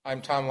I'm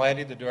Tom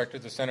Landy, the director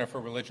of the Center for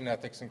Religion,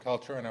 Ethics, and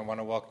Culture, and I want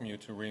to welcome you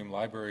to Ream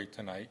Library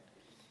tonight.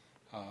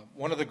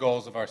 One of the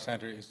goals of our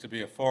center is to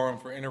be a forum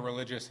for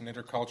interreligious and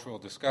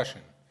intercultural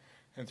discussion.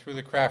 And through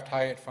the Kraft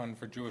Hyatt Fund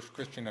for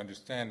Jewish-Christian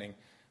Understanding,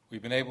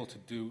 we've been able to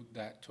do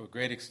that to a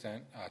great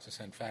extent, to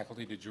send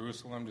faculty to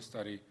Jerusalem to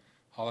study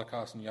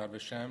Holocaust and Yad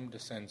Vashem, to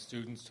send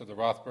students to the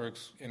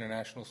Rothberg's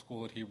International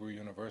School at Hebrew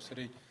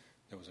University.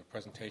 There was a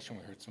presentation,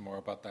 we heard some more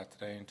about that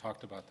today and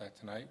talked about that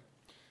tonight.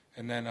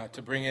 And then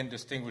to bring in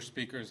distinguished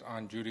speakers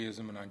on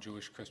Judaism and on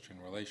Jewish-Christian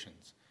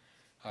relations.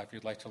 If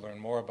you'd like to learn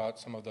more about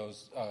some of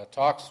those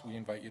talks, we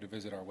invite you to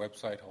visit our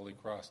website,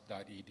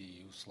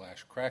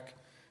 holycross.edu/crec,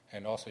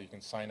 and also you can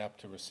sign up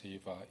to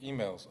receive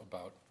emails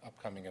about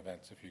upcoming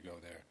events if you go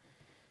there.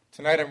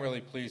 Tonight I'm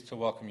really pleased to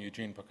welcome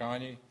Eugene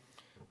Pogany,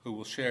 who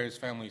will share his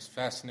family's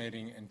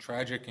fascinating and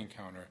tragic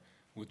encounter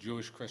with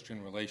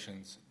Jewish-Christian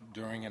relations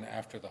during and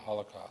after the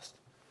Holocaust.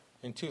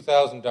 In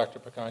 2000, Dr.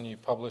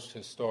 Pogany published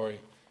his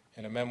story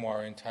in a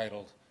memoir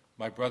entitled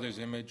My Brother's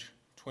Image,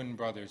 Twin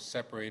Brothers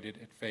Separated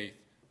at Faith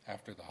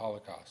After the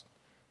Holocaust.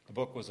 The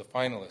book was a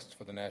finalist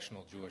for the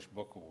National Jewish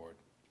Book Award.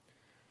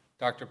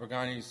 Dr.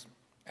 Pogany's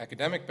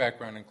academic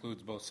background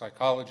includes both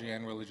psychology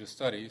and religious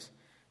studies,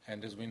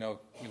 and as we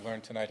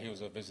learned tonight, he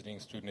was a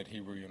visiting student at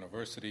Hebrew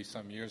University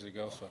some years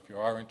ago, so if you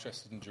are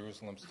interested in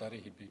Jerusalem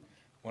study, he'd be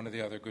one of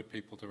the other good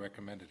people to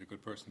recommend it, a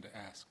good person to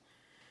ask.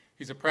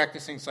 He's a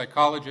practicing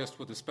psychologist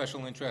with a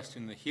special interest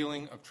in the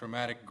healing of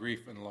traumatic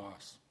grief and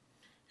loss.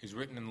 He's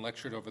written and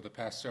lectured over the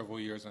past several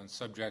years on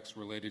subjects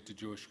related to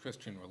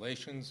Jewish-Christian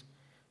relations,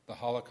 the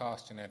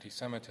Holocaust, and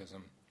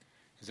anti-Semitism.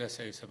 His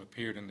essays have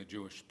appeared in the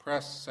Jewish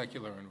press,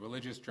 secular and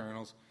religious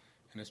journals,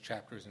 and his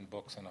chapters in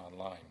books and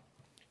online.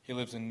 He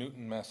lives in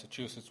Newton,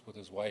 Massachusetts with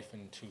his wife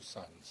and 2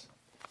 sons.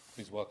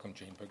 Please welcome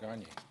Eugene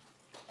Pogany.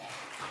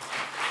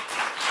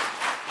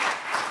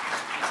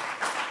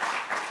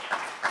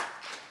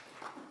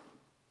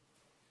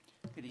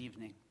 Good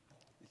evening.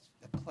 It's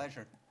a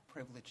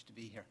privilege to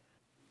be here.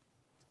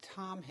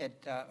 Tom had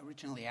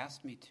originally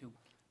asked me to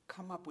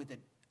come up with a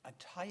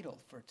title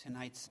for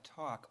tonight's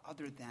talk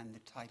other than the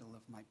title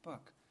of my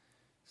book.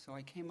 So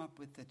I came up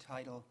with the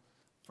title,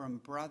 From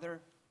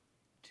Brother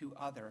to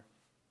Other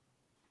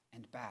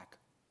and Back.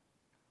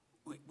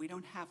 We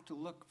don't have to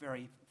look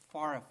very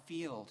far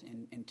afield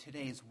in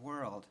today's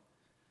world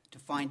to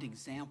find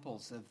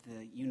examples of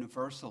the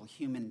universal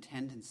human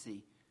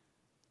tendency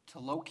to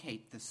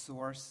locate the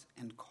source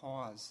and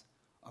cause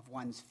of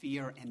one's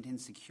fear and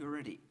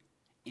insecurity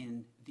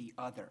in the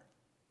other,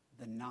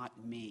 the not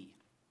me,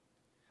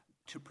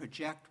 to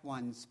project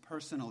one's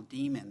personal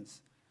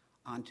demons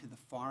onto the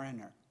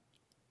foreigner,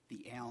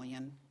 the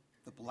alien,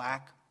 the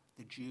black,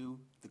 the Jew,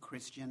 the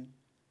Christian,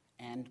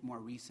 and more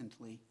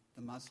recently,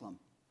 the Muslim.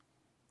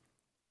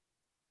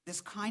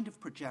 This kind of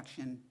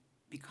projection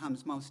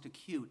becomes most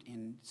acute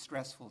in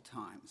stressful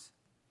times,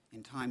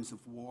 in times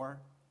of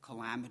war,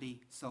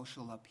 calamity,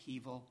 social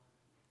upheaval,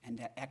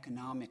 and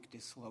economic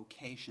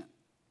dislocation.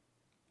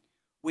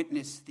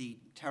 Witness the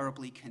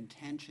terribly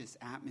contentious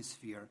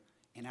atmosphere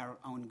in our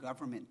own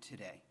government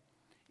today,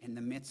 in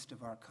the midst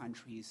of our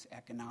country's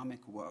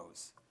economic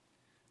woes,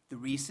 the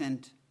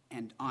recent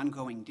and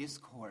ongoing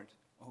discord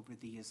over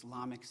the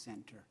Islamic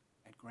Center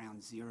at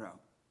Ground Zero,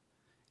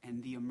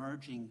 and the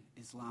emerging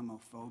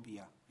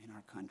Islamophobia in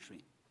our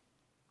country.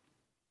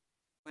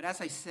 But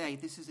as I say,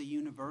 this is a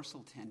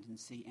universal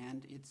tendency,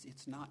 and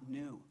it's not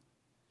new.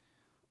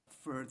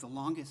 For the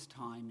longest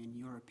time in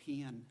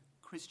European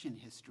Christian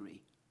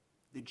history,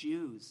 the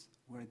Jews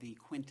were the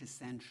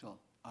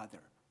quintessential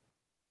other,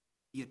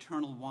 the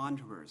eternal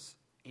wanderers,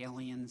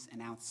 aliens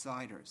and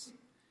outsiders,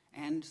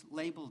 and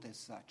labeled as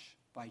such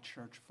by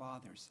church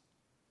fathers.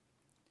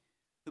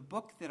 The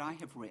book that I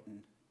have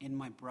written, In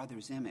My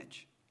Brother's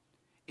Image,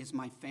 is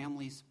my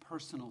family's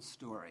personal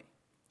story,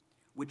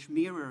 which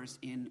mirrors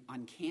in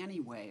uncanny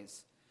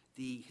ways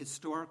the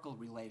historical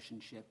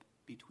relationship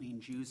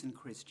between Jews and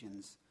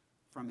Christians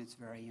from its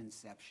very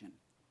inception.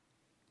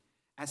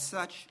 As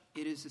such,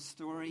 it is a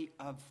story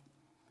of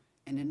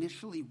an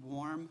initially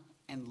warm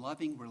and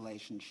loving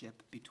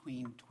relationship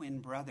between twin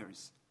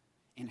brothers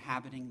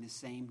inhabiting the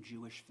same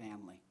Jewish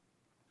family,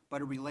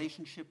 but a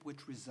relationship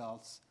which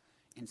results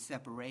in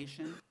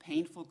separation,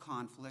 painful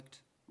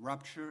conflict,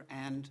 rupture,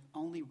 and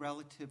only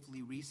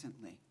relatively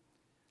recently,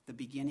 the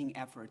beginning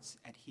efforts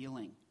at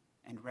healing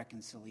and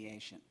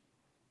reconciliation.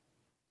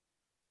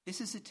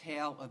 This is a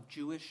tale of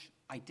Jewish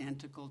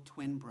identical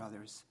twin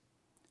brothers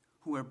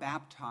who were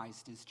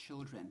baptized as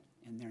children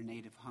in their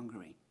native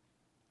Hungary,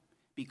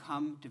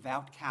 become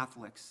devout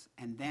Catholics,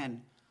 and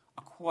then,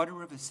 a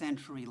quarter of a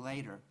century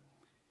later,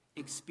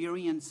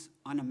 experience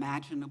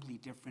unimaginably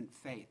different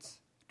fates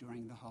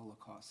during the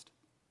Holocaust.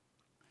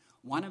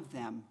 One of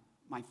them,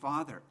 my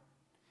father,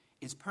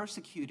 is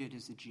persecuted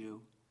as a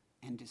Jew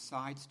and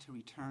decides to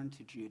return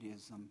to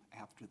Judaism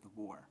after the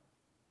war.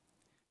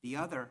 The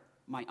other,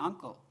 my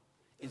uncle,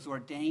 is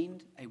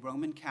ordained a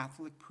Roman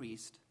Catholic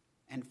priest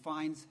and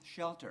finds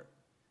shelter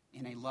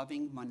in a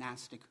loving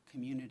monastic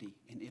community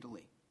in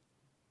Italy.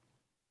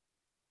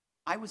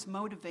 I was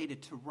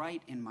motivated to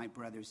write in my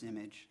brother's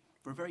image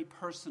for very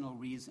personal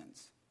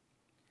reasons.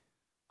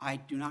 I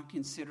do not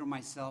consider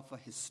myself a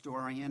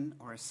historian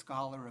or a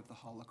scholar of the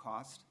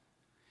Holocaust,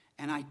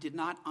 and I did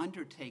not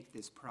undertake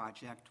this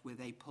project with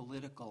a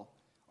political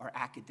or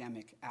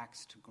academic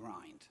axe to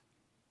grind.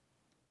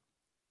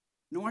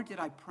 Nor did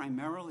I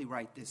primarily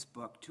write this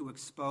book to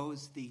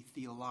expose the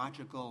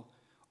theological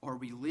or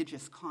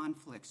religious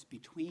conflicts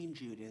between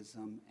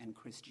Judaism and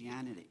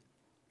Christianity,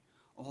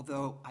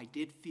 although I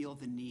did feel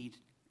the need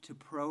to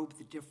probe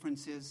the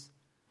differences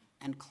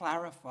and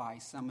clarify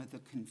some of the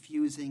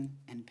confusing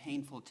and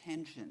painful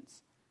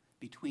tensions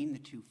between the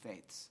two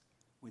faiths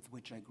with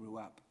which I grew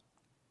up.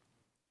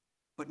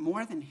 But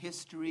more than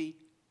history,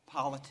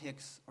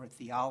 politics, or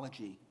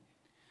theology,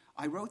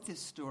 I wrote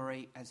this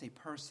story as a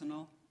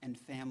personal and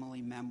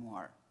family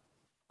memoir,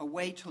 a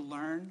way to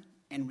learn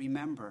and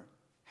remember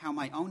how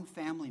my own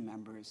family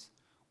members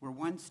were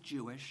once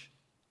Jewish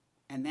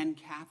and then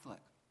Catholic,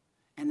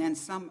 and then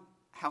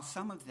how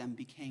some of them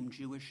became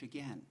Jewish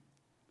again,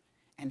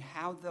 and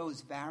how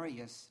those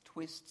various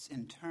twists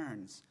and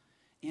turns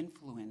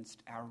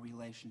influenced our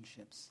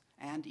relationships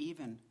and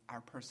even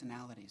our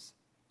personalities.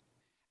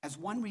 As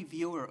one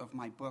reviewer of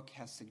my book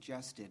has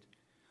suggested,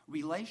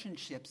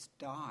 relationships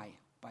die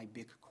by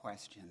big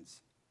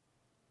questions.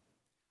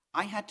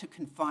 I had to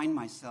confine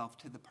myself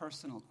to the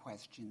personal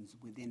questions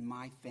within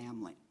my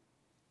family,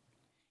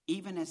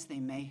 even as they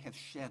may have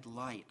shed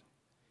light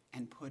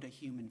and put a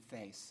human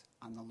face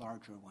on the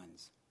larger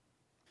ones.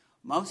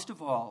 Most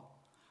of all,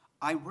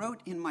 I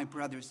wrote in my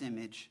brother's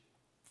image,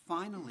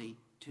 finally,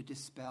 to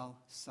dispel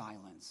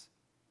silence.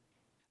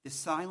 The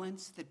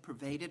silence that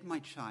pervaded my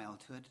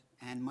childhood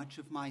and much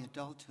of my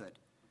adulthood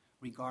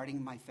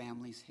regarding my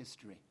family's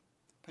history,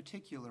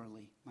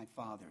 particularly my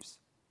father's.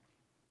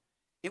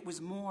 It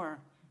was more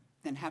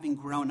than having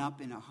grown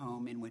up in a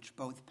home in which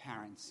both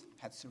parents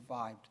had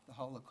survived the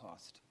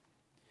Holocaust.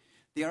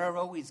 There are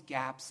always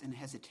gaps and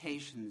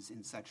hesitations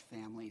in such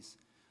families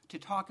to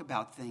talk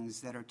about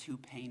things that are too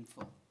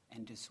painful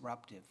and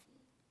disruptive.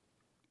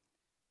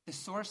 The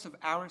source of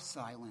our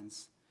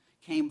silence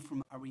came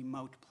from a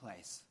remote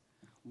place,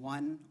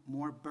 one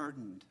more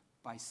burdened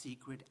by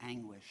secret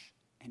anguish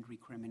and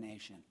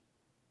recrimination.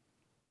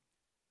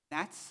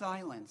 That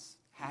silence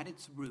had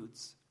its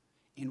roots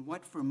in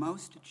what for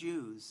most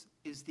Jews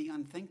is the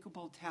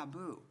unthinkable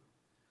taboo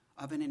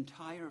of an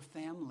entire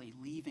family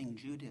leaving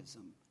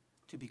Judaism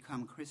to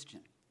become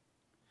Christian.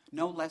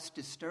 No less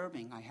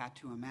disturbing, I had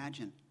to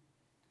imagine,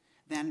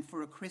 than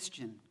for a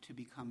Christian to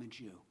become a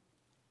Jew.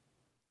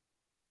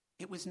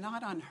 It was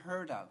not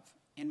unheard of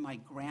in my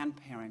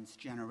grandparents'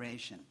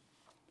 generation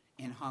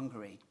in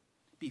Hungary,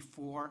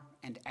 before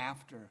and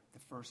after the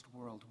First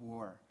World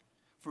War,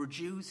 for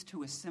Jews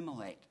to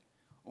assimilate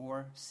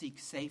or seek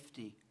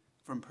safety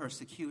from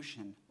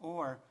persecution,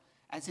 or,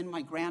 as in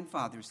my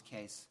grandfather's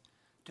case,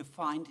 to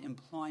find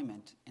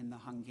employment in the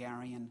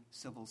Hungarian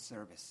civil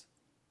service.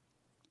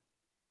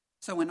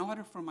 So in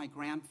order for my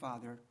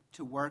grandfather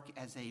to work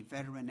as a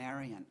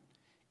veterinarian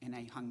in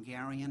a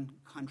Hungarian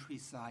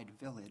countryside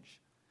village,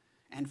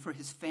 and for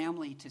his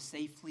family to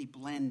safely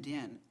blend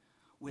in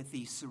with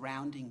the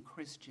surrounding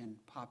Christian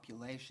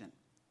population,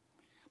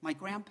 my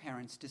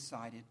grandparents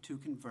decided to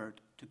convert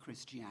to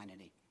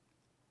Christianity.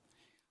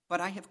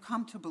 But I have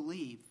come to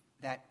believe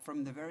that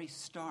from the very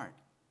start,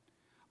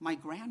 my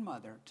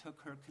grandmother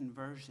took her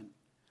conversion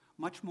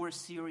much more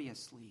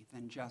seriously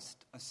than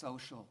just a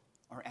social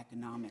or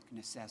economic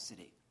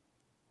necessity.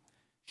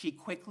 She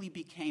quickly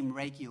became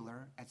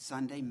regular at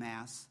Sunday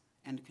Mass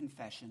and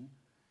confession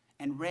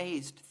and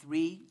raised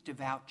 3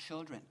 devout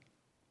children.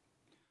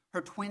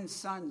 Her twin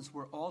sons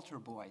were altar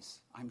boys,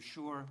 I'm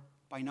sure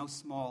by no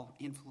small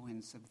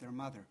influence of their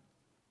mother.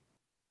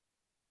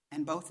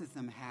 And both of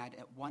them had,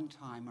 at one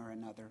time or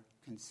another,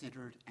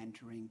 considered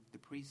entering the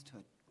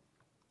priesthood.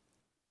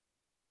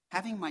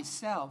 Having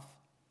myself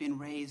been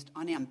raised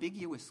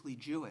unambiguously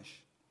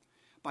Jewish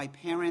by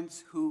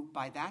parents who,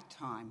 by that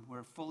time,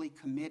 were fully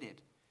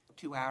committed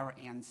to our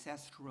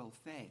ancestral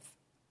faith,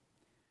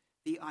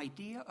 the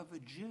idea of a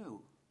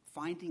Jew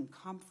finding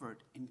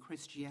comfort in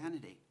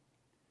Christianity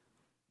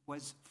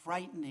was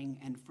frightening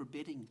and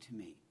forbidding to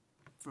me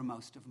for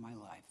most of my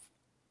life.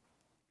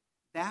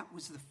 That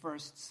was the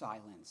first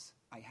silence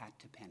I had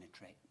to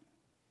penetrate.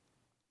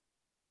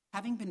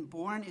 Having been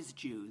born as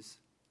Jews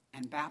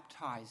and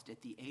baptized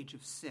at the age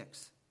of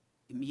 6,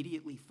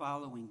 immediately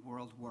following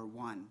World War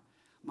I,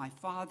 my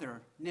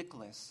father,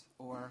 Nicholas,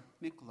 or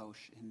Miklos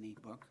in the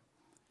book,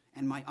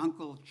 and my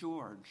uncle,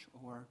 George,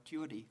 or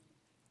Gyuri,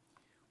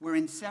 were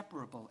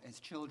inseparable as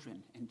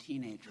children and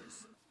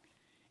teenagers.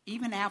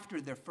 Even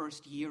after their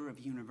first year of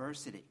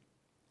university,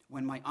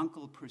 when my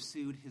uncle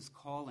pursued his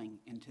calling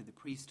into the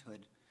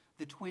priesthood,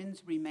 the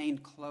twins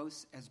remained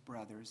close as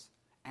brothers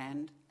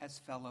and as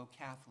fellow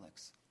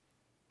Catholics.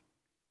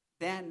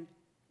 Then,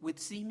 with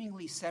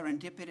seemingly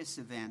serendipitous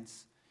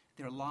events,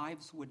 their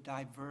lives would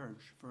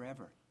diverge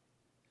forever.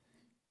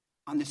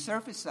 On the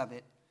surface of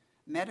it,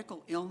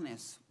 medical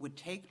illness would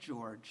take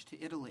George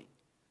to Italy,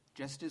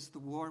 just as the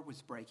war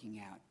was breaking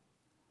out.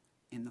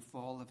 in the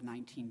fall of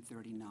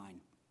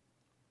 1939.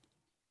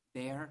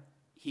 There,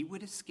 he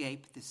would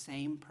escape the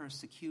same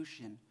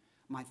persecution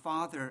my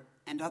father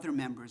and other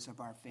members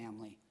of our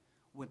family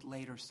would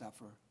later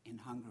suffer in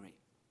Hungary.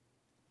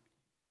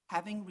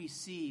 Having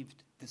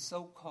received the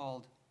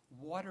so-called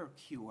water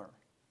cure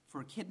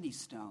for kidney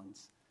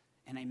stones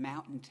in a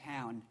mountain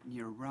town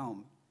near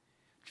Rome,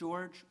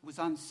 George was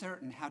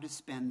uncertain how to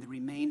spend the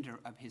remainder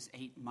of his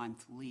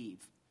 8-month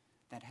leave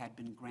that had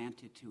been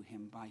granted to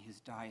him by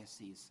his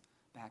diocese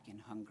back in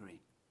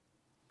Hungary.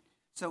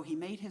 So he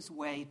made his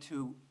way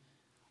to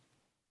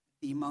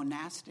the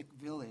monastic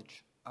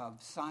village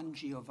of San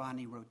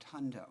Giovanni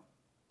Rotondo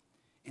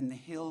in the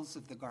hills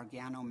of the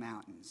Gargano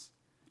Mountains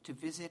to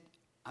visit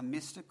a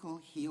mystical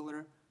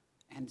healer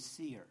and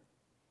seer,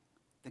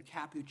 the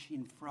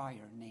Capuchin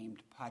friar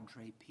named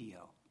Padre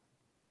Pio.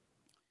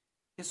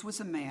 This was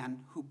a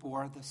man who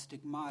bore the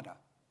stigmata,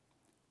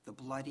 the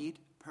bloodied,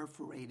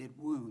 perforated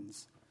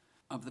wounds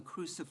of the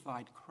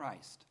crucified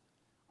Christ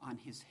on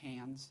his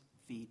hands,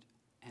 feet,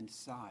 and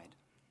side,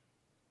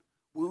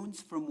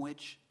 wounds from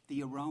which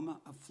the aroma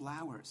of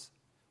flowers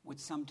would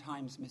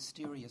sometimes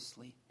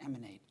mysteriously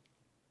emanate.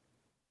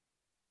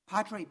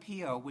 Padre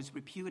Pio was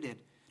reputed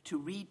to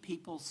read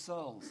people's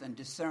souls and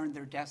discern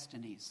their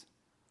destinies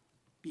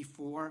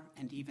before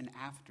and even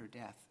after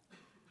death.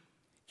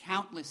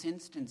 Countless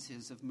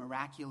instances of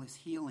miraculous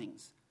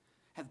healings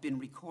have been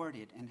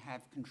recorded and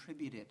have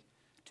contributed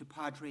to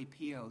Padre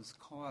Pio's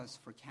cause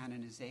for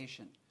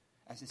canonization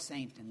as a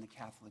saint in the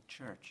Catholic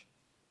Church,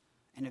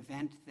 an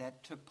event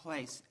that took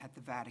place at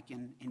the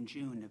Vatican in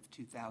June of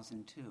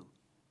 2002.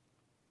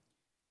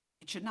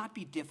 It should not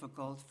be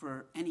difficult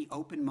for any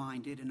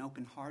open-minded and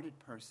open-hearted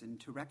person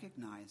to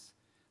recognize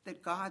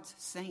that God's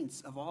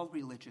saints of all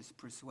religious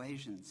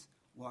persuasions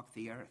walk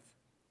the earth,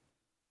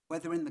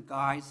 whether in the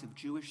guise of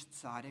Jewish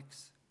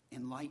tzaddiks,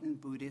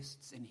 enlightened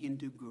Buddhists, and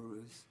Hindu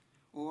gurus,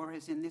 or,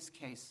 as in this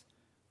case,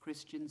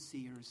 Christian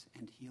seers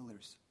and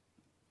healers.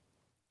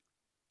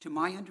 To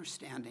my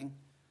understanding,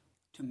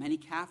 to many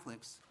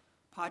Catholics,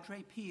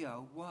 Padre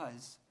Pio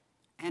was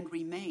and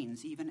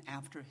remains, even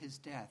after his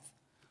death,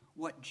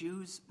 what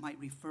Jews might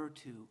refer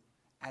to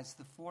as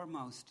the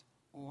foremost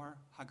Or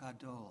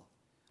Hagadol,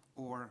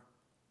 or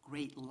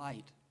great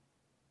light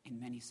in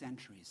many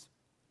centuries.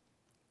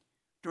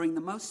 During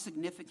the most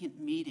significant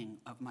meeting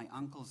of my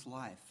uncle's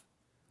life,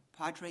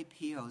 Padre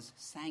Pio's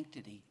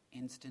sanctity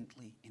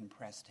instantly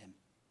impressed him.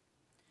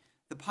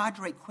 The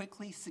Padre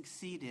quickly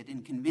succeeded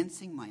in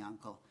convincing my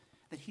uncle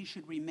that he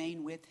should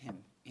remain with him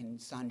in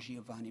San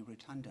Giovanni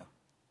Rotondo.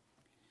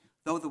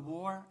 Though the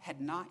war had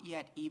not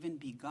yet even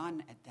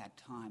begun at that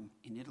time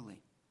in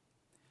Italy,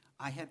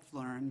 I had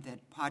learned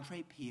that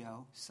Padre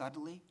Pio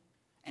subtly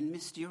and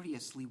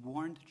mysteriously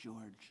warned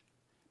George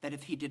that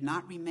if he did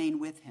not remain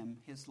with him,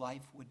 his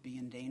life would be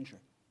in danger.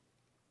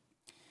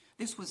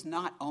 This was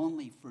not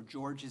only for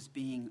George's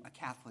being a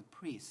Catholic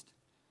priest,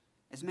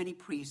 as many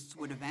priests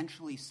would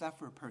eventually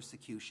suffer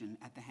persecution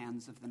at the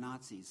hands of the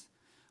Nazis,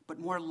 but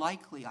more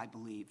likely, I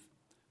believe,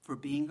 for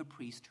being a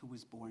priest who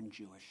was born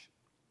Jewish.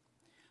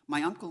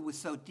 My uncle was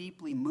so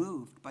deeply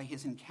moved by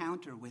his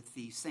encounter with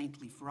the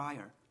saintly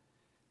friar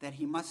that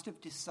he must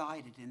have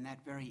decided in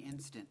that very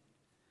instant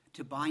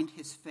to bind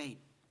his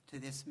fate to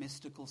this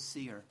mystical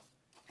seer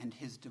and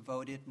his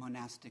devoted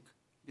monastic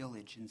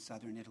village in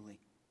southern Italy.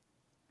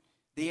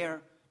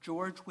 There,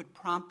 George would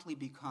promptly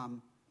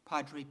become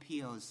Padre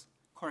Pio's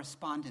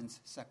correspondence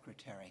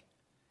secretary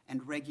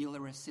and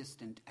regular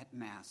assistant at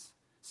Mass,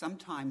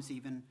 sometimes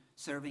even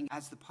serving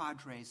as the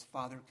Padre's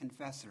father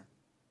confessor,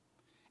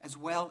 as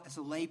well as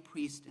a lay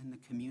priest in the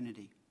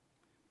community,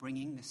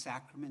 bringing the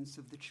sacraments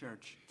of the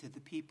Church to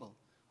the people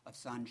of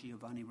San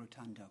Giovanni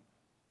Rotondo.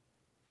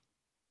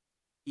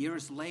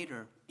 Years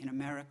later, in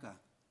America,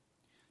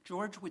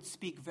 George would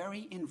speak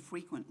very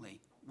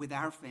infrequently with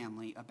our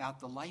family about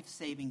the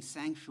life-saving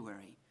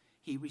sanctuary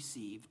he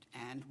received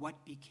and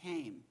what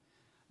became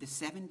the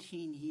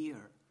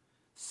 17-year,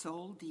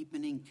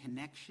 soul-deepening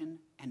connection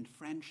and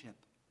friendship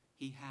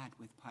he had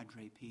with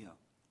Padre Pio.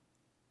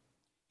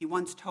 He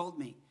once told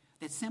me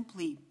that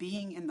simply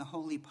being in the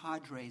Holy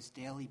Padre's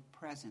daily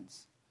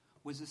presence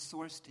was a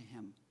source to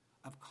him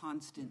of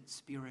constant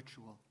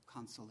spiritual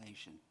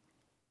consolation.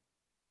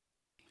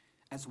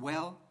 As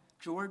well,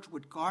 George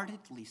would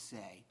guardedly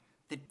say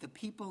that the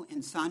people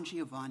in San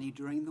Giovanni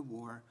during the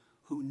war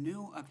who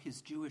knew of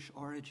his Jewish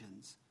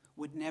origins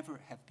would never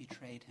have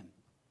betrayed him.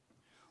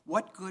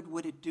 What good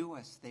would it do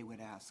us, they would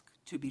ask,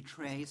 to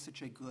betray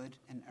such a good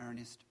and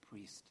earnest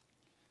priest?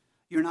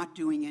 You're not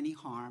doing any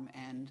harm,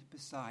 and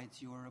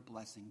besides, you're a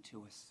blessing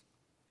to us.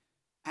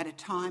 At a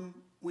time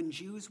when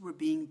Jews were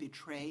being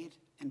betrayed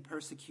and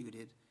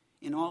persecuted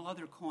in all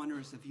other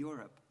corners of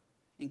Europe,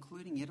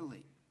 including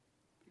Italy,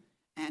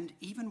 and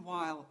even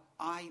while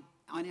I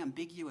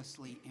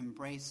unambiguously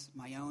embrace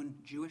my own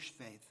Jewish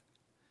faith,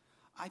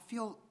 I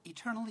feel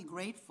eternally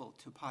grateful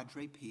to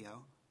Padre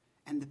Pio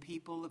and the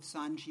people of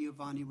San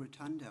Giovanni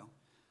Rotondo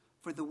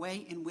for the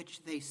way in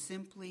which they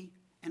simply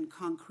and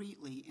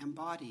concretely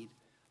embodied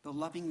the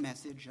loving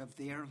message of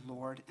their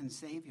Lord and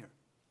Savior,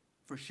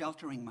 for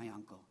sheltering my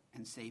uncle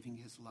and saving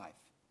his life.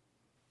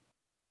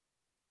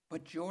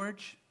 But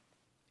George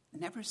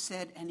never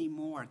said any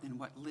more than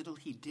what little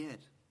he did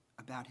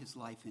about his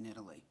life in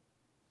Italy,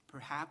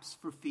 perhaps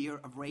for fear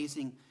of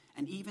raising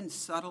an even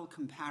subtle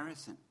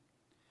comparison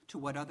to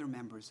what other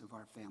members of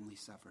our family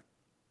suffered.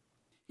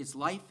 His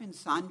life in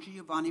San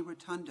Giovanni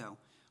Rotondo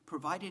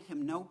provided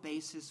him no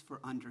basis for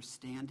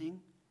understanding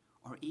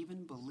or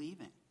even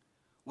believing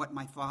what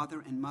my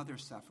father and mother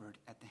suffered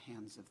at the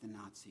hands of the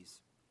Nazis.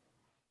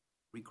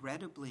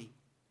 Regrettably,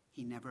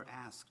 he never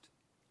asked.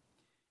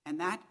 And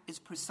that is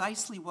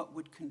precisely what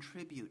would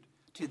contribute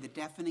to the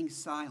deafening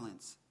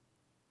silence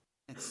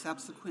that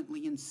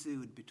subsequently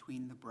ensued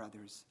between the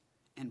brothers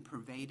and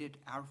pervaded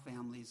our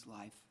family's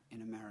life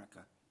in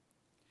America.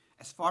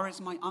 As far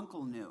as my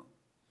uncle knew,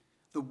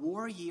 the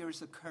war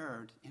years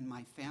occurred in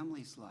my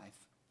family's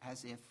life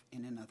as if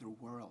in another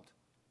world.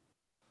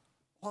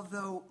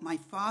 Although my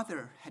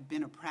father had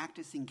been a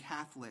practicing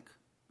Catholic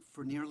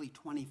for nearly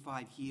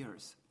 25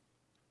 years,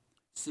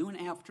 soon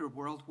after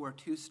World War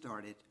II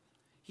started,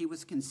 he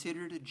was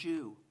considered a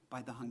Jew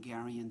by the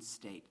Hungarian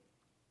state.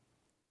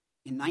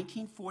 In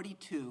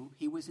 1942,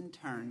 he was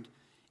interned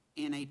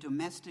in a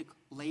domestic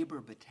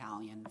labor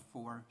battalion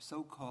for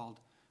so-called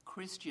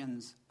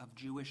Christians of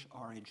Jewish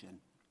origin.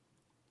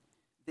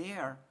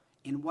 There,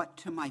 in what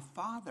to my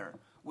father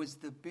was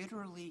the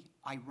bitterly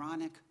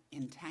ironic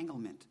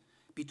entanglement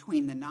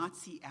between the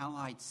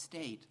Nazi-allied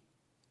state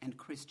and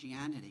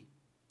Christianity,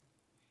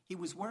 he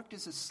was worked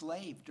as a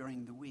slave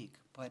during the week,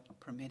 but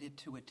permitted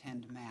to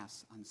attend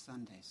Mass on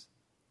Sundays.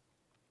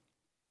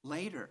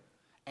 Later,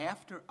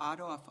 after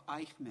Adolf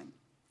Eichmann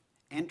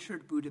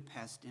entered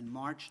Budapest in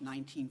March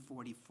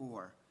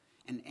 1944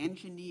 and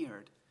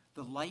engineered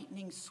the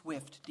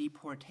lightning-swift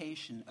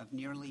deportation of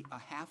nearly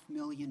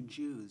 500,000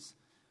 Jews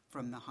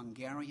from the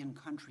Hungarian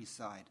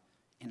countryside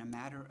in a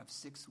matter of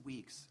 6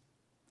 weeks,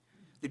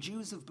 the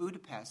Jews of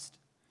Budapest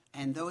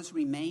and those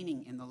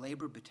remaining in the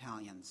labor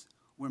battalions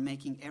were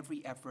making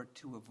every effort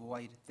to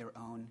avoid their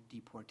own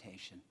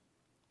deportation.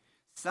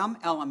 Some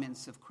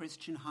elements of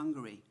Christian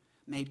Hungary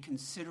made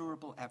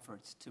considerable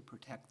efforts to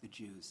protect the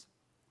Jews.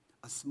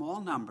 A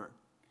small number,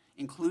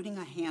 including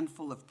a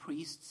handful of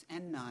priests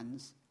and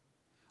nuns,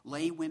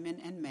 lay women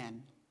and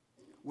men,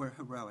 were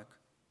heroic.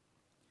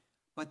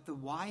 But the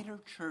wider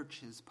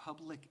church's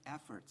public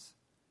efforts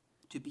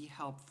to be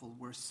helpful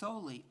were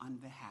solely on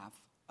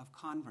behalf of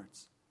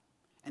converts,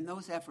 and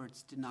those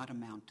efforts did not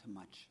amount to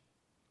much.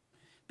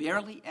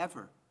 Barely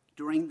ever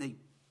during the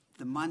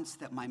months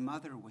that my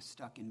mother was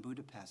stuck in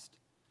Budapest,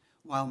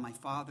 while my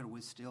father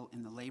was still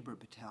in the labor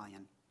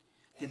battalion,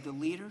 did the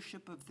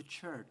leadership of the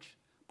church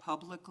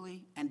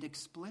publicly and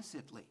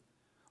explicitly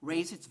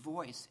raise its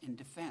voice in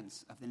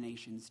defense of the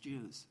nation's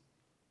Jews.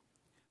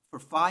 For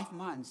 5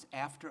 months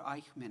after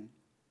Eichmann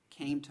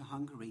came to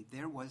Hungary,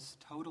 there was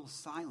total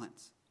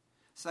silence,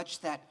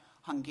 such that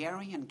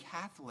Hungarian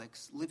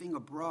Catholics living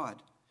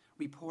abroad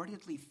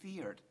reportedly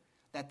feared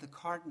that the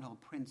Cardinal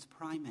Prince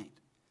Primate,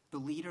 the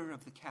leader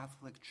of the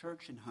Catholic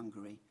Church in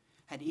Hungary,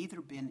 had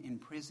either been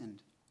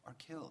imprisoned or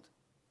killed.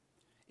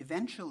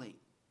 Eventually,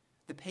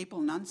 the papal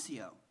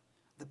nuncio,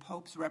 the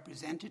Pope's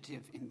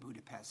representative in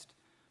Budapest,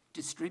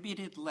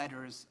 distributed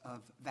letters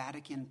of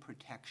Vatican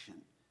protection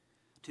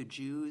to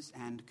Jews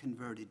and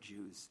converted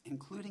Jews,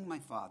 including my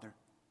father,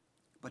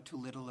 but to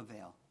little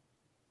avail.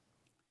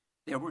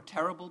 There were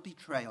terrible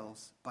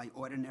betrayals by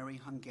ordinary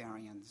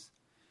Hungarians,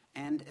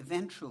 and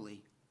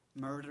eventually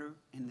murder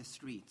in the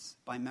streets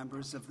by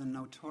members of the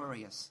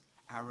notorious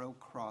Arrow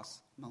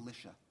Cross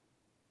militia.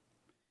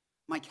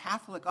 My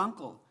Catholic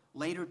uncle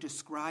later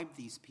described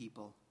these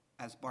people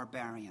as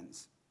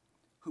barbarians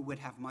who would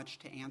have much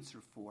to answer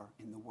for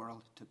in the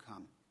world to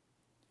come.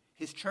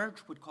 His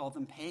church would call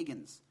them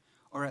pagans,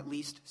 or at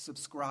least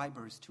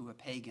subscribers to a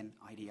pagan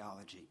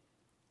ideology.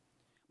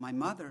 My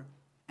mother,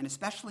 and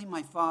especially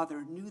my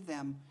father, knew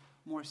them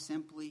more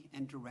simply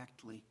and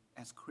directly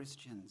as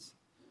Christians,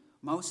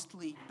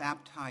 mostly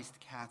baptized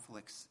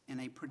Catholics in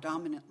a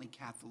predominantly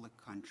Catholic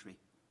country,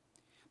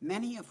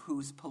 many of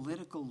whose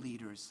political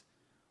leaders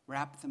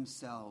wrapped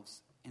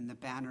themselves in the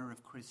banner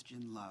of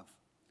Christian love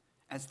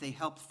as they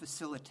helped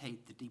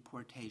facilitate the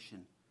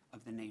deportation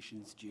of the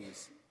nation's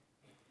Jews,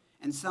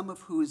 and some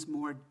of whose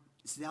more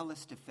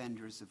zealous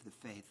defenders of the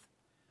faith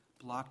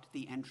blocked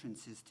the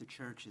entrances to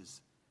churches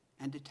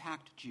and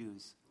attacked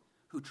Jews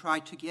who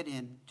tried to get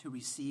in to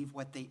receive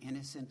what they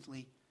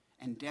innocently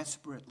and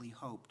desperately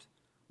hoped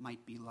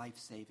might be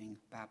life-saving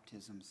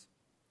baptisms.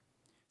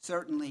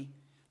 Certainly,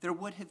 there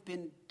would have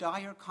been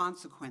dire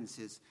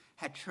consequences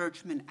had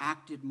churchmen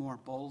acted more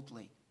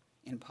boldly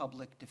in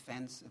public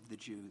defense of the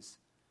Jews.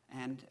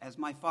 And as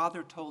my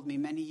father told me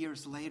many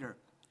years later,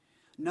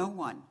 no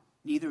one,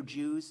 neither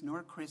Jews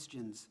nor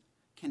Christians,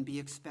 can be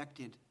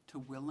expected to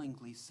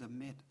willingly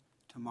submit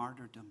to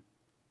martyrdom.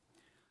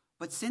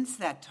 But since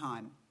that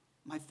time,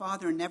 my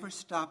father never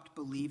stopped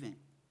believing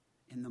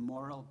in the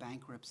moral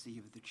bankruptcy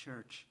of the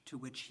church to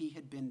which he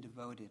had been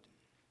devoted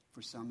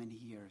for so many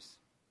years,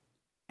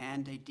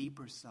 and a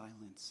deeper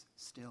silence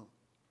still.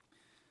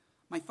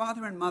 My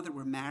father and mother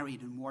were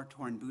married in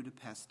war-torn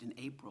Budapest in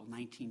April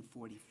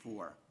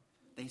 1944.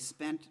 They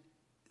spent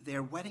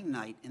their wedding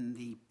night in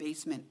the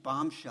basement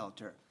bomb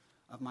shelter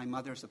of my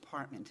mother's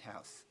apartment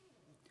house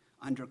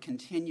under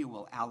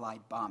continual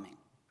Allied bombing.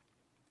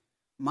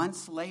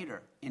 Months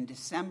later, in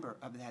December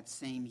of that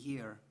same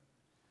year,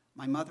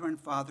 my mother and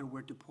father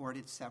were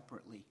deported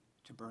separately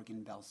to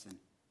Bergen-Belsen.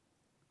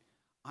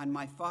 On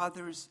my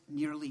father's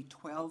nearly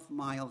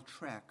 12-mile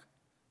trek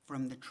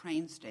from the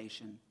train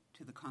station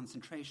to the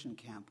concentration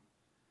camp,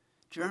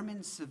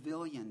 German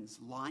civilians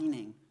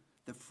lining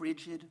the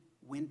frigid,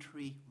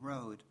 wintry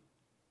road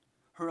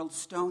hurled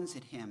stones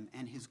at him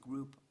and his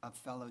group of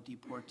fellow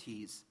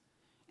deportees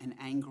and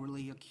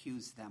angrily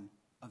accused them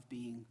of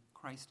being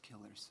Christ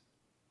killers.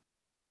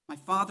 My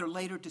father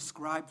later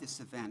described this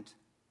event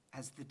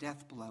as the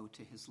death blow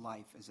to his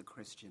life as a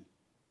Christian.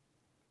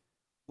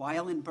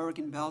 While in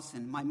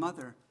Bergen-Belsen, my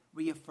mother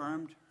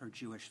reaffirmed her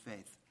Jewish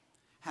faith,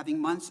 having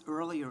months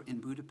earlier in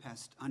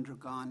Budapest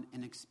undergone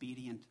an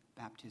expedient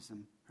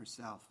baptism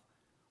herself,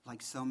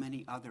 like so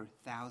many other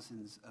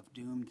thousands of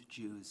doomed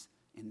Jews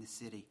in the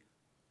city,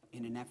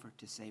 in an effort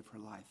to save her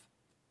life.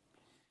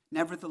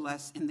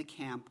 Nevertheless, in the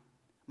camp,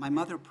 my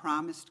mother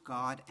promised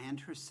God and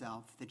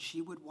herself that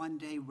she would one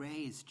day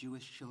raise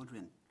Jewish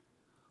children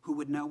who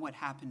would know what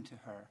happened to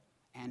her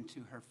and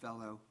to her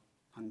fellow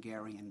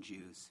Hungarian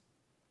Jews.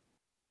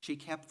 She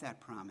kept that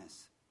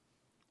promise.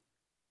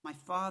 My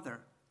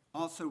father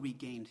also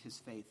regained his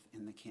faith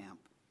in the camp.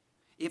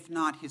 If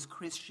not his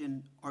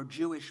Christian or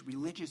Jewish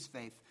religious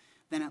faith,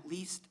 then at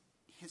least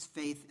his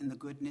faith in the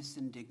goodness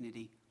and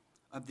dignity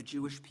of the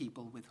Jewish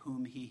people with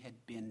whom he had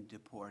been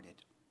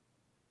deported.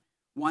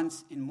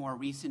 Once in more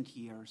recent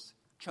years,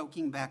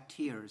 choking back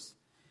tears,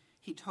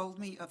 he told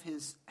me of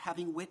his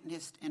having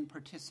witnessed and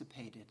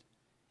participated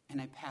in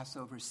a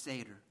Passover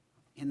Seder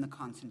in the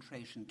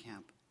concentration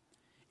camp,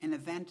 an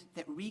event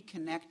that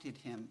reconnected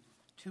him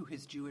to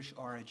his Jewish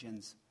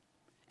origins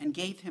and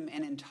gave him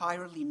an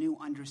entirely new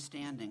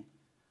understanding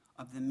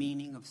of the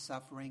meaning of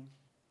suffering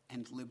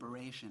and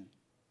liberation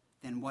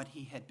than what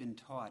he had been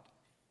taught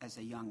as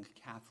a young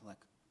Catholic.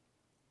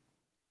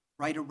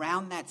 Right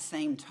around that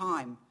same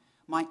time,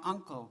 my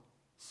uncle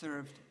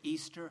served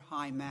Easter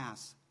High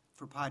Mass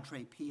for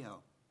Padre Pio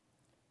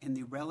in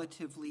the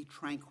relatively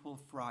tranquil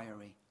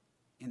friary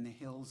in the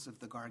hills of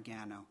the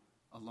Gargano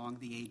along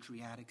the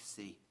Adriatic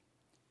Sea,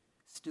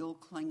 still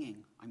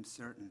clinging, I'm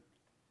certain,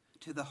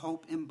 to the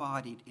hope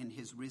embodied in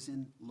his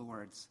risen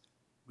Lord's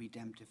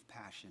redemptive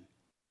passion.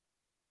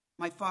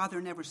 My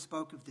father never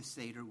spoke of the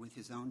Seder with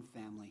his own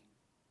family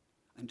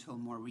until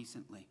more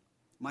recently,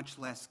 much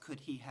less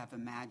could he have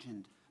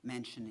imagined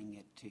mentioning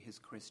it to his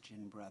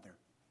Christian brother.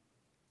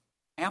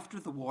 After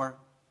the war,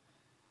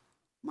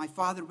 my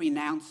father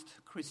renounced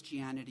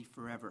Christianity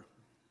forever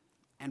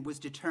and was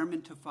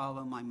determined to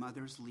follow my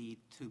mother's lead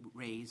to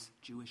raise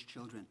Jewish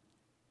children.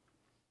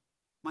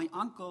 My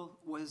uncle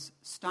was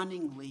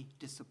stunningly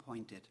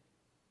disappointed.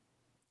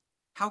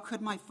 How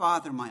could my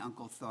father, my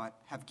uncle thought,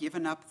 have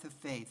given up the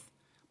faith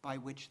by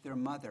which their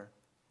mother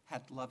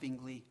had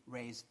lovingly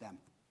raised them?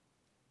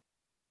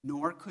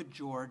 Nor could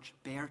George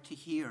bear to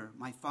hear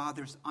my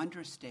father's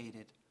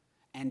understated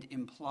and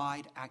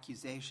implied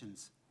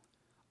accusations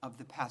of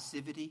the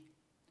passivity,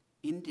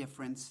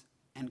 indifference,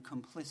 and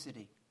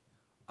complicity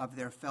of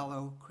their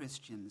fellow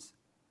Christians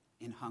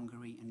in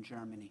Hungary and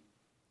Germany.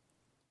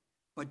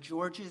 But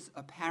George's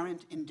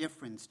apparent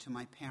indifference to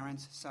my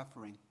parents'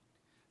 suffering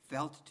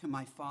felt to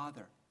my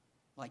father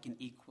like an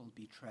equal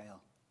betrayal.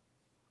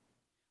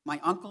 My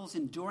uncle's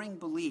enduring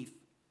belief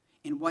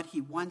in what he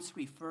once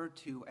referred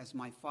to as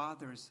my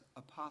father's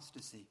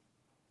apostasy,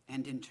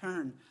 and in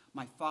turn,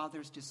 my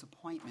father's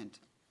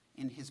disappointment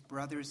in his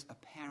brother's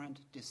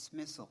apparent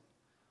dismissal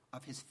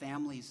of his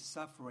family's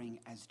suffering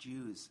as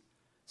Jews,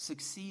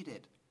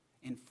 succeeded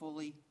in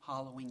fully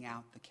hollowing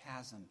out the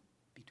chasm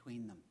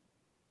between them.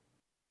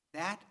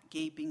 That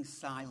gaping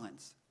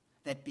silence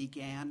that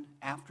began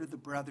after the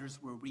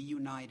brothers were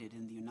reunited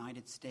in the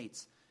United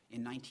States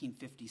in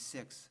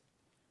 1956,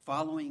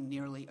 following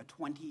nearly a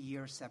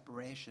 20-year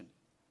separation,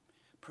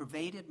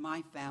 pervaded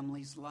my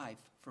family's life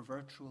for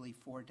virtually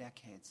 4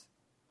 decades,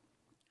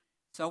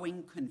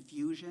 sowing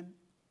confusion,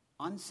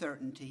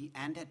 uncertainty,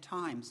 and at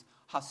times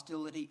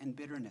hostility and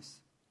bitterness.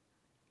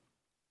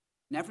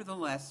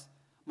 Nevertheless,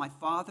 my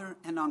father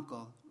and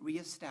uncle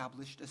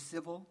reestablished a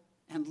civil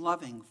and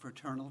loving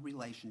fraternal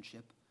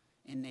relationship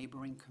in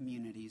neighboring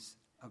communities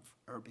of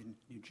urban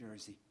New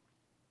Jersey.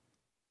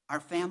 Our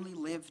family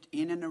lived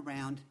in and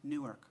around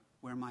Newark,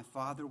 where my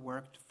father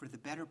worked for the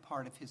better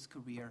part of his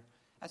career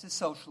as a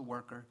social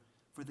worker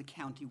for the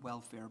County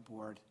Welfare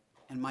Board,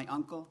 and my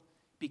uncle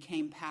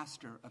became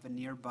pastor of a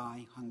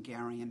nearby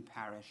Hungarian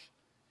parish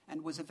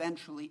and was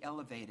eventually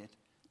elevated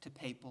to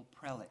papal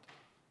prelate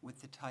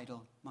with the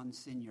title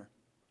Monsignor.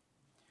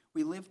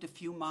 We lived a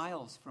few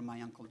miles from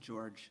my Uncle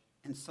George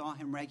and saw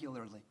him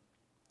regularly.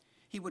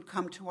 He would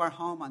come to our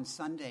home on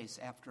Sundays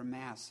after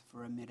Mass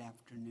for a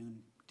mid-afternoon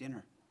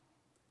dinner.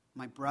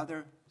 My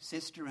brother,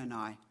 sister, and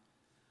I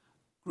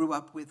grew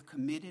up with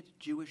committed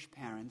Jewish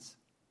parents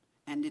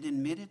and an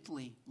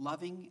admittedly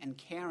loving and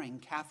caring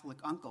Catholic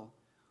uncle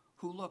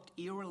who looked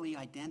eerily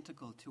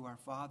identical to our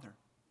father,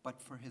 but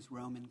for his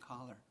Roman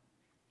collar.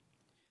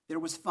 There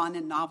was fun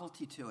and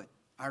novelty to it.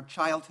 Our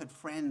childhood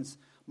friends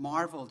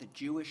marveled at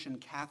Jewish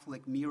and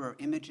Catholic mirror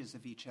images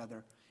of each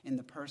other in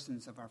the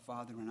persons of our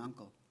father and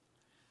uncle.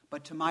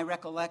 But to my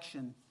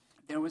recollection,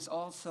 there was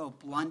also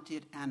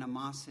blunted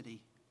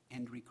animosity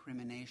and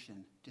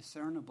recrimination,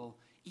 discernible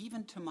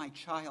even to my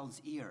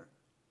child's ear,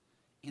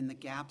 in the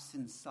gaps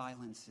and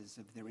silences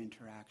of their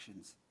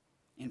interactions.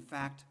 In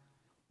fact,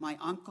 my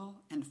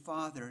uncle and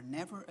father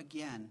never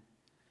again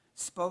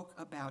spoke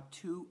about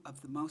two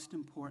of the most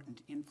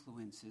important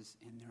influences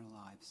in their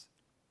lives: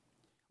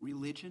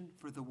 religion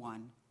for the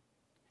one,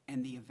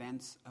 and the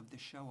events of the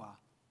Shoah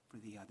for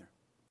the other.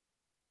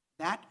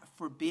 That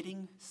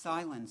forbidding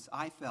silence,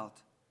 I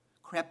felt,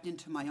 crept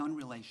into my own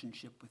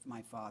relationship with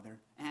my father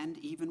and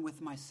even with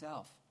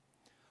myself.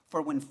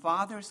 For when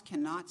fathers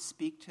cannot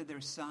speak to their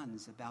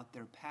sons about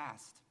their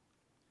past,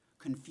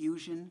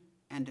 confusion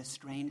and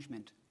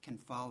estrangement can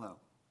follow,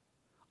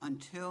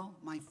 until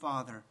my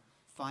father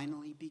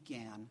finally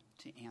began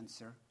to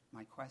answer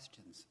my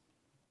questions.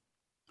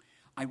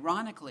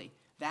 Ironically,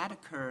 that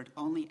occurred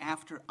only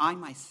after I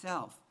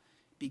myself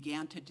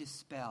began to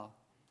dispel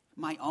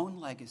my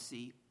own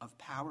legacy of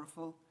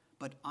powerful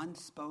but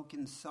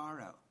unspoken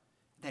sorrow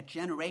that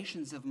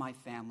generations of my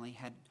family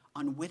had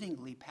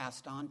unwittingly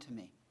passed on to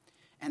me,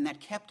 and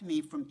that kept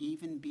me from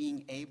even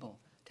being able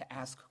to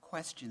ask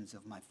questions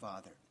of my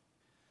father.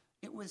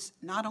 It was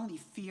not only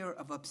fear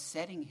of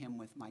upsetting him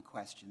with my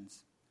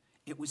questions,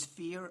 it was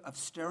fear of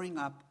stirring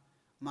up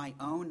my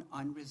own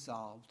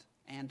unresolved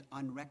and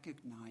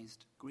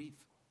unrecognized grief.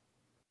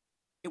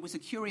 It was a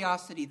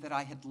curiosity that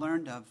I had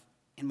learned of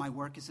in my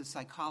work as a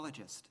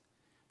psychologist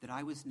that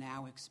I was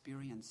now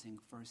experiencing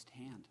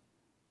firsthand.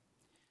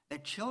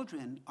 That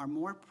children are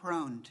more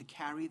prone to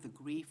carry the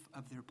grief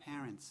of their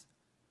parents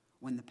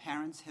when the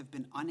parents have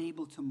been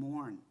unable to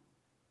mourn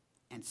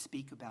and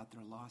speak about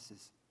their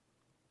losses.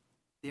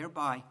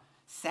 Thereby,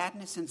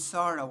 sadness and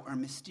sorrow are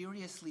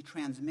mysteriously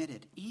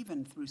transmitted,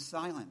 even through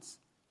silence,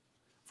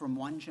 from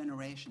one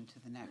generation to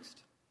the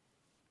next.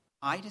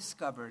 I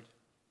discovered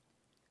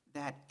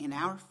that in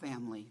our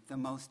family, the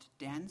most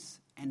dense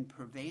and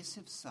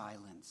pervasive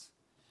silence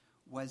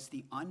was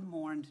the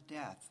unmourned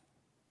death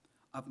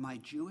of my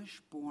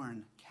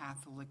Jewish-born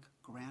Catholic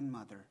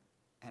grandmother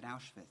at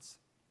Auschwitz,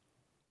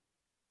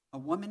 a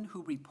woman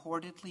who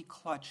reportedly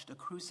clutched a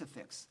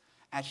crucifix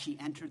as she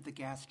entered the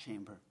gas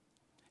chamber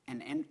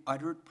and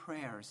uttered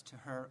prayers to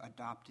her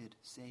adopted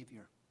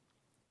Savior.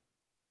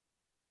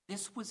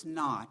 This was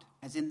not,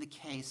 as in the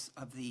case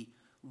of the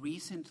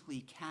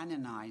recently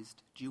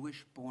canonized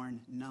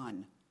Jewish-born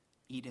nun,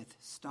 Edith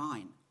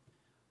Stein,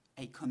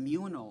 a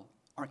communal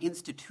or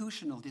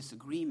institutional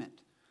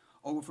disagreement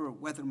over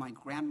whether my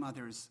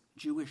grandmother's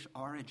Jewish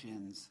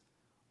origins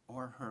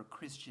or her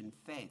Christian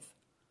faith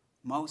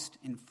most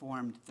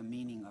informed the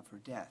meaning of her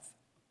death.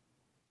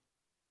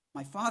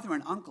 My father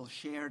and uncle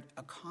shared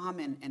a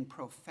common and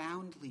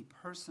profoundly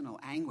personal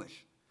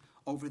anguish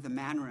over the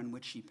manner in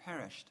which she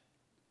perished,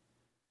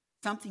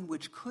 something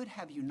which could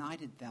have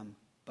united them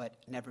but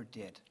never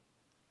did.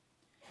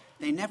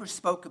 They never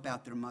spoke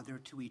about their mother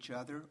to each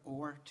other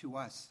or to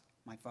us,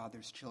 my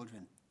father's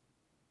children.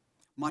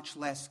 Much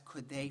less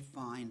could they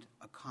find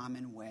a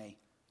common way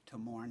to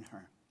mourn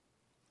her.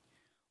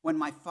 When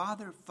my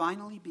father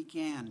finally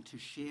began to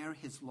share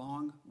his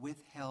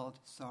long-withheld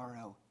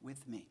sorrow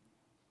with me,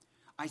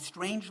 I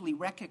strangely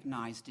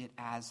recognized it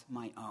as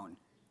my own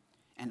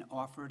and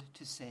offered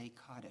to say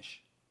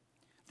Kaddish,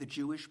 the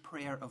Jewish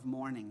prayer of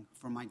mourning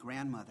for my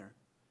grandmother,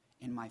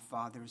 in my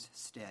father's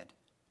stead,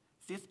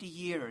 50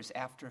 years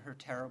after her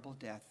terrible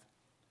death,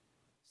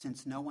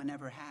 since no one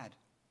ever had,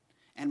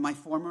 and my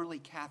formerly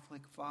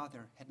Catholic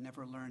father had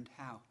never learned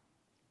how.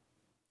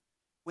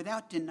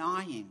 Without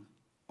denying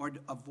or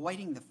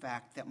avoiding the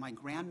fact that my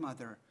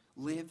grandmother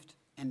lived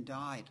and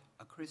died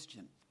a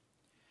Christian,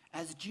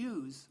 as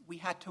Jews, we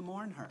had to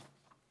mourn her,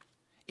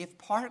 if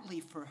partly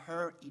for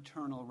her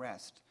eternal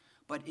rest,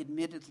 but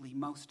admittedly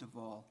most of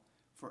all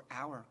for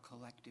our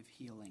collective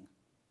healing.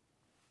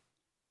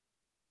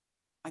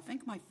 I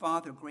think my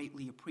father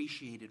greatly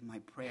appreciated my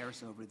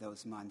prayers over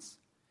those months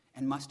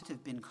and must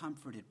have been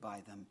comforted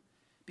by them,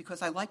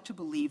 because I like to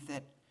believe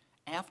that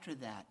after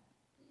that,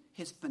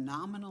 his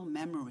phenomenal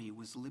memory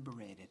was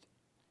liberated,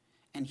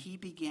 and he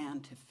began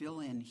to fill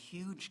in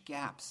huge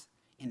gaps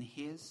in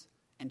his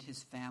and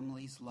his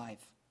family's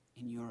life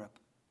in Europe.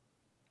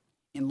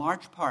 In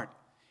large part,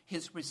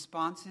 his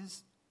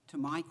responses to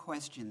my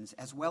questions,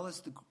 as well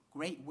as the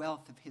great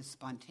wealth of his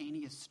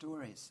spontaneous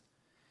stories,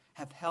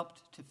 have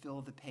helped to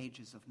fill the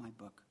pages of my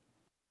book.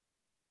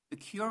 The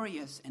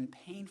curious and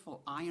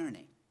painful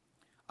irony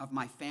of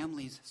my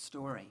family's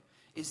story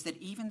is that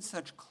even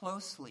such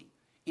closely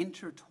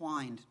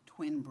intertwined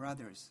twin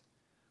brothers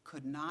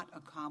could not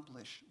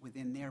accomplish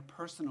within their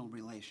personal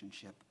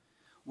relationship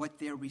what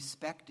their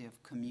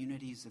respective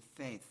communities of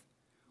faith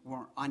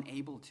were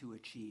unable to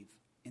achieve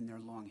in their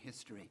long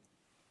history.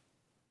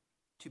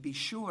 To be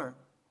sure,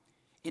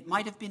 It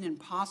might have been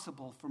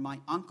impossible for my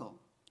uncle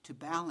to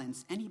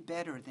balance any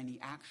better than he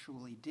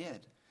actually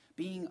did,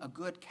 being a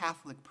good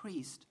Catholic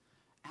priest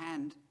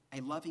and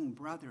a loving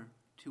brother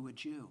to a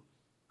Jew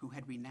who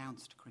had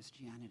renounced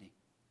Christianity.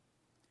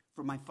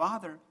 For my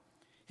father,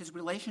 his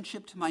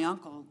relationship to my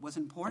uncle was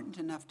important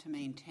enough to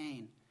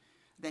maintain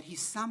that he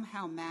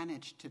somehow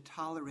managed to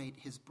tolerate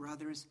his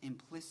brother's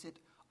implicit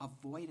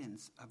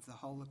avoidance of the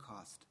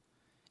Holocaust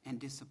and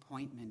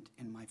disappointment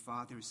in my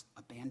father's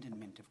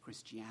abandonment of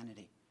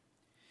Christianity.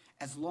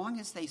 As long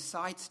as they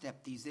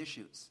sidestepped these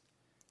issues,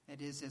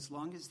 that is, as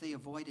long as they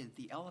avoided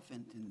the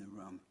elephant in the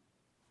room,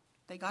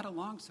 they got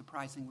along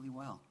surprisingly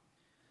well.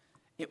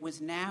 It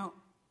was now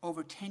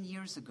over 10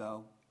 years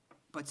ago,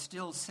 but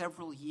still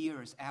several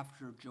years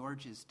after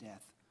George's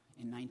death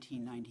in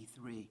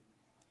 1993,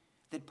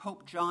 that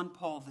Pope John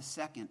Paul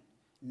II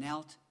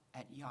knelt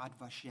at Yad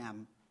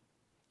Vashem,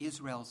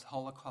 Israel's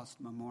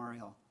Holocaust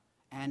memorial,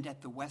 and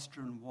at the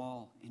Western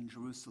Wall in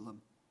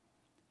Jerusalem,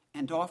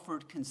 and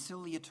offered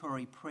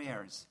conciliatory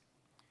prayers,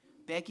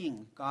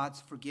 begging God's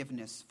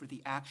forgiveness for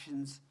the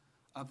actions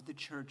of the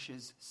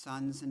Church's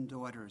sons and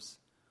daughters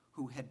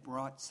who had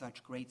brought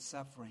such great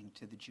suffering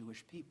to the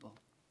Jewish people.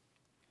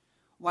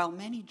 While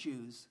many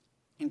Jews,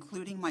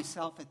 including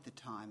myself at the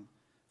time,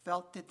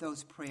 felt that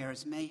those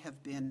prayers may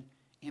have been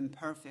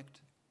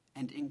imperfect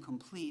and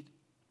incomplete,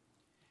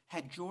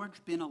 had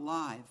George been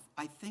alive,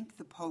 I think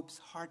the Pope's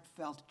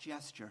heartfelt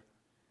gesture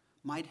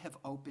might have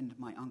opened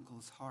my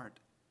uncle's heart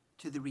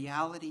to the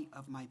reality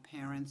of my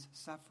parents'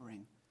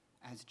 suffering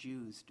as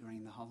Jews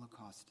during the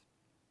Holocaust,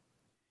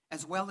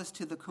 as well as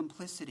to the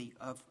complicity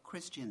of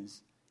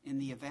Christians in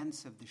the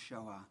events of the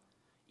Shoah,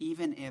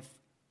 even if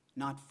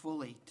not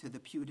fully to the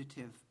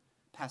putative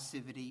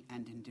passivity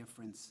and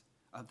indifference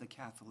of the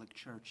Catholic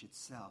Church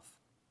itself.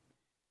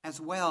 As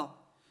well,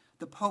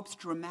 the Pope's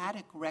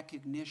dramatic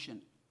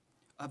recognition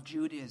of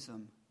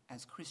Judaism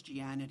as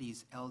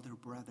Christianity's elder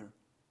brother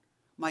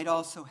might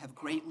also have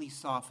greatly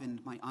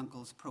softened my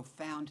uncle's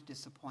profound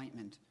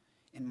disappointment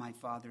in my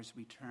father's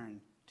return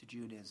to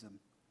Judaism.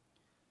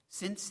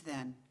 Since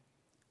then,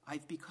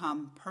 I've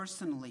become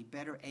personally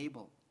better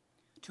able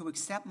to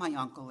accept my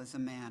uncle as a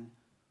man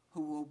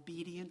who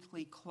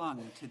obediently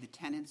clung to the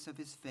tenets of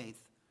his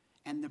faith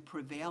and the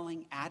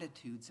prevailing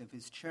attitudes of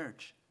his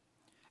church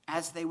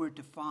as they were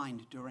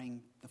defined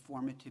during the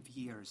formative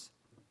years,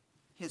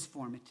 his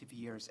formative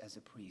years as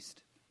a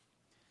priest.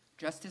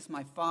 Just as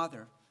my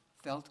father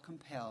felt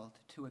compelled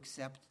to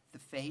accept the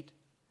fate,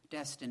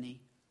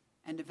 destiny,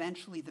 and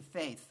eventually the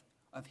faith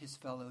of his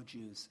fellow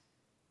Jews.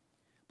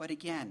 But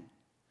again,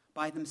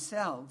 by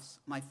themselves,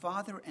 my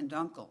father and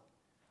uncle,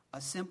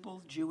 a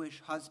simple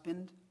Jewish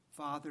husband,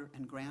 father,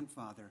 and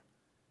grandfather,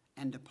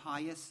 and a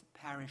pious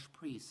parish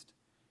priest,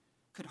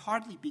 could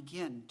hardly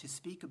begin to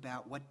speak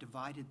about what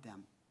divided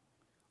them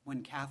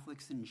when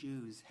Catholics and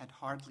Jews had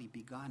hardly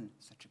begun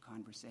such a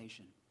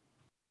conversation.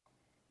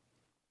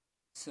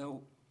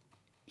 So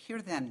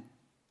here then,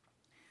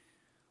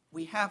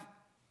 we have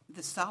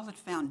the solid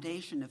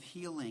foundation of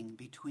healing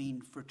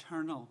between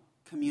fraternal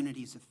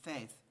communities of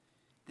faith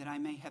that I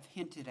may have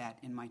hinted at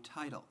in my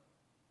title,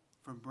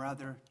 From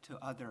Brother to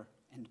Other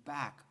and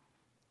Back.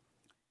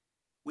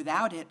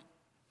 Without it,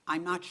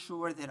 I'm not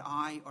sure that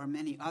I or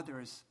many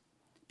others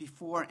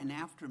before and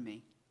after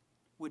me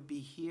would be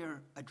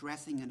here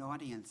addressing an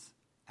audience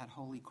at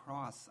Holy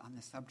Cross on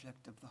the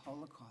subject of the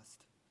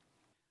Holocaust.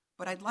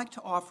 But I'd like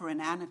to offer an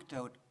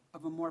anecdote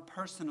of a more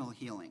personal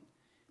healing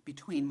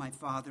between my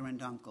father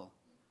and uncle,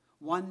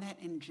 one that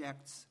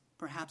injects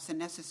perhaps a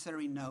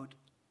necessary note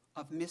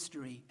of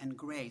mystery and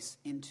grace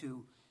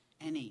into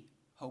any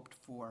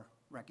hoped-for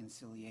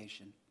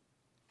reconciliation.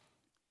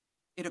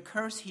 It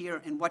occurs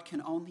here in what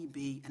can only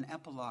be an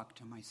epilogue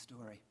to my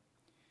story,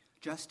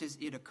 just as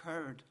it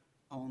occurred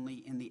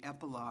only in the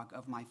epilogue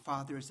of my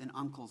father's and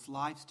uncle's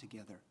lives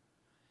together,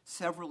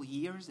 several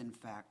years, in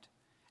fact,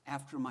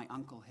 after my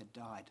uncle had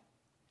died.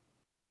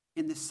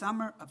 In the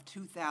summer of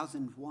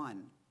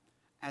 2001,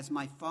 as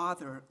my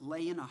father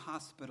lay in a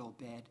hospital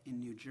bed in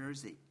New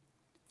Jersey,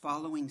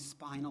 following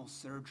spinal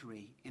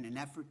surgery in an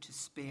effort to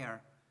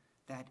spare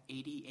that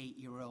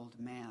 88-year-old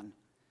man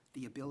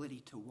the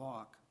ability to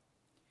walk,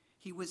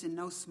 he was in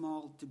no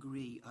small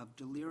degree of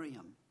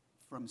delirium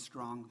from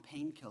strong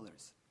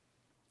painkillers.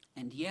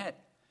 And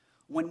yet,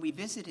 when we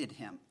visited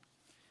him,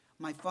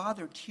 my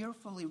father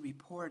tearfully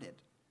reported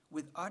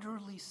with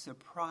utterly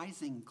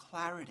surprising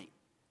clarity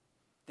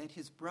that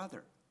his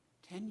brother,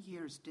 10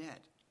 years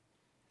dead,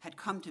 had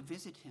come to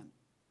visit him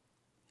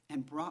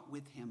and brought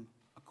with him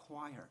a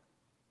choir.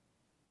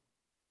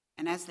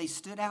 And as they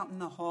stood out in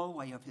the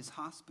hallway of his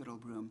hospital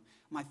room,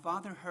 my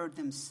father heard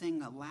them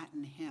sing a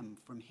Latin hymn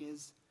from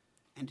his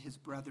and his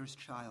brother's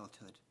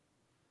childhood,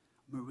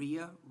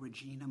 Maria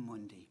Regina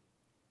Mundi,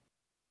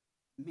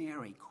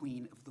 Mary,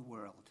 Queen of the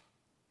World.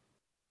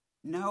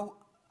 No,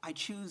 I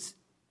choose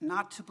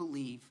not to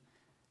believe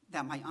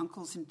that my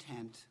uncle's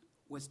intent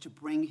was to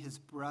bring his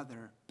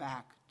brother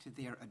back to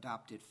their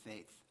adopted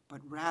faith,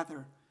 but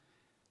rather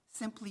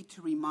simply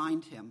to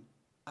remind him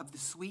of the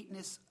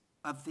sweetness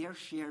of their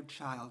shared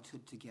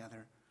childhood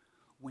together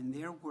when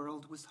their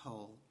world was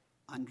whole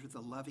under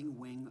the loving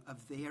wing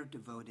of their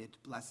devoted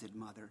Blessed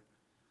Mother,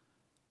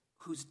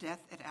 whose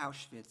death at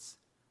Auschwitz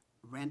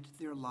rent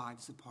their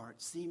lives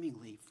apart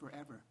seemingly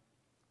forever.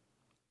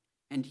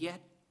 And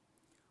yet,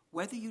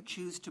 whether you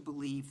choose to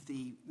believe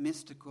the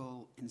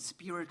mystical and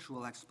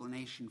spiritual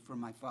explanation for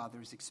my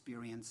father's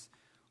experience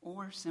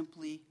or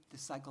simply the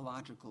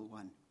psychological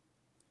one,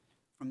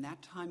 from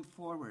that time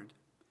forward,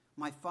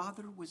 my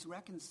father was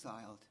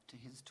reconciled to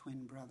his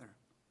twin brother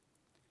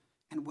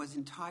and was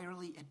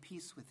entirely at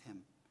peace with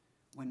him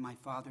when my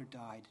father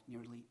died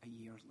nearly a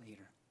year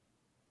later.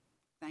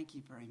 Thank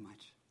you very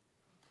much.